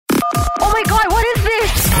my god, what is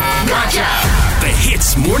this? Gotcha! The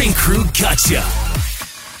Hits Morning Crew Gotcha.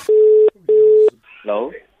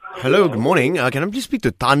 Hello? Hello, good morning. Can I please speak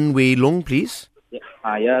to Tan Wei Long, please?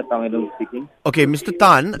 Yeah, Tan Wei Long speaking. Okay, Mr.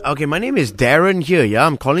 Tan. Okay, my name is Darren here, yeah?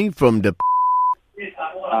 I'm calling from the...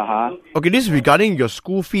 Okay, this is regarding your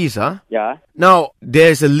school fees, huh? Yeah. Now,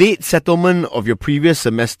 there's a late settlement of your previous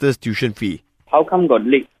semester's tuition fee. How come got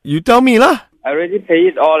late? You tell me, lah. I already paid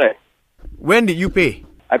it all. When did you pay?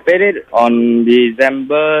 I paid it on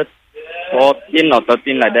December 14 or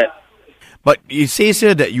 13 like that. But it says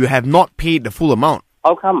here that you have not paid the full amount.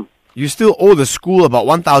 How come? You still owe the school about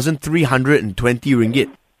 1,320 ringgit.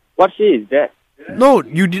 What fee is that? No,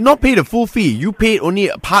 you did not pay the full fee. You paid only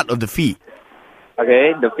a part of the fee.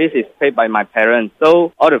 Okay, the fees is paid by my parents.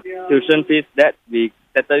 So all the tuition fees that we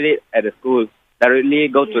settled it at the school directly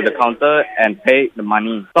go to the counter and pay the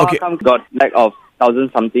money. So Okay. how come got lack of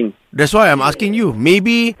 1,000 something? That's why I'm asking you.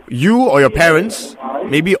 Maybe you or your parents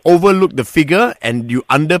maybe overlooked the figure and you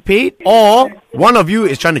underpaid, or one of you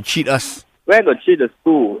is trying to cheat us. Where got cheat the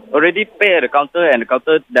school? Already pay at the counter and the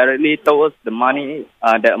counter directly told us the money,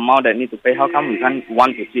 the amount that need to pay. How come we can't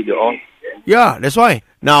want to cheat you all? Yeah, that's why.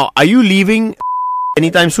 Now, are you leaving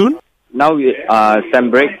anytime soon? Now we sem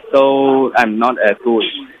break, so I'm not at school.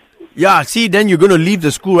 Yeah, see, then you're going to leave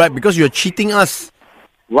the school, right? Because you're cheating us.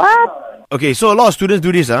 What? Okay, so a lot of students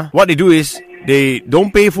do this, huh? What they do is, they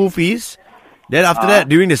don't pay full fees. Then after that,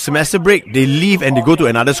 during the semester break, they leave and they go to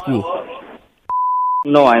another school.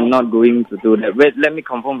 No, I'm not going to do that. Wait, let me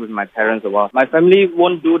confirm with my parents a while. My family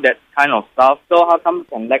won't do that kind of stuff. So how come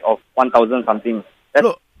from lack of 1,000 something? That's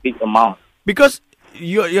Look, a big amount. Because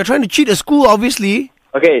you're trying to cheat the school, obviously.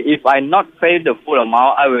 Okay, if I not pay the full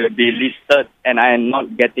amount, I will be listed and I am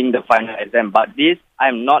not getting the final exam. But this,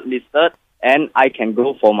 I'm not listed and I can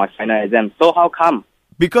go for my final exam. So how come?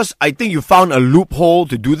 Because I think you found a loophole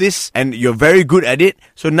to do this and you're very good at it.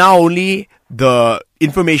 So now only the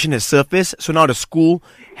information has surfaced. So now the school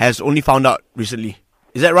has only found out recently.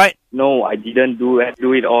 Is that right? No, I didn't do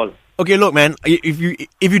it all. Okay, look, man. If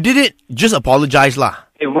you did it, just apologize, lah.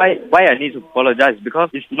 Hey, why I need to apologize? Because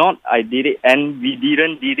it's not I did it and we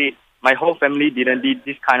didn't did it. My whole family didn't did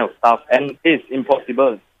this kind of stuff and it's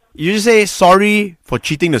impossible. You just say sorry for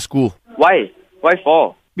cheating the school. Why? Why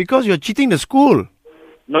for? Because you're cheating the school.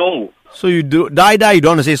 No. So you die, you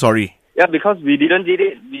don't want to say sorry. Yeah, because we didn't did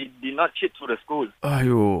it. We did not cheat to the school.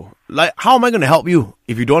 Aiyo. Like, how am I going to help you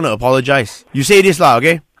if you don't want to apologize? You say this lah,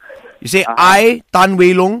 okay? You say, I, Tan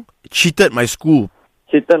Wei Long, cheated my school.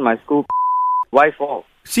 Cheated my school. Why for?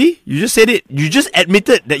 See? You just said it. You just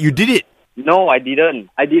admitted that you did it. No, I didn't.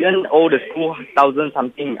 I didn't owe the school 1,000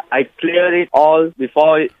 something. I cleared it all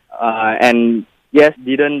before and yes,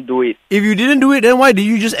 didn't do it. If you didn't do it, then why did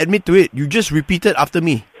you just admit to it? You just repeated after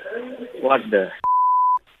me. What the?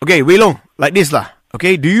 Okay, Wei Long, like this lah.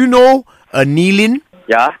 Okay, do you know Neelin?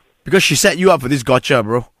 Yeah? Because she set you up for this gotcha,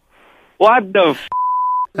 bro. What the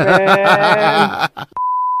man?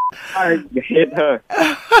 I hate her.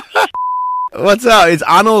 What's up? It's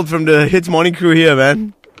Arnold from the Hits Morning Crew here,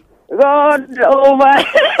 man. God, oh my.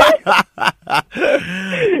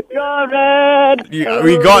 God, man.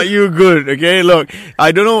 We got you good, okay? Look,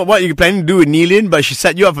 I don't know what you're planning to do with Neelin, but she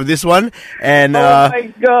set you up for this one. And oh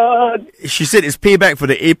my God. she said it's payback for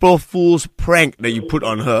the April Fool's prank that you put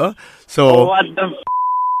on her. So, What the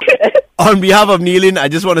on behalf of Neelin, I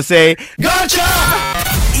just want to say, Gotcha!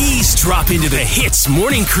 Eavesdrop into the Hits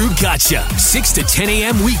Morning Crew Gotcha. 6 to 10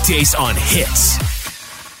 a.m. weekdays on Hits.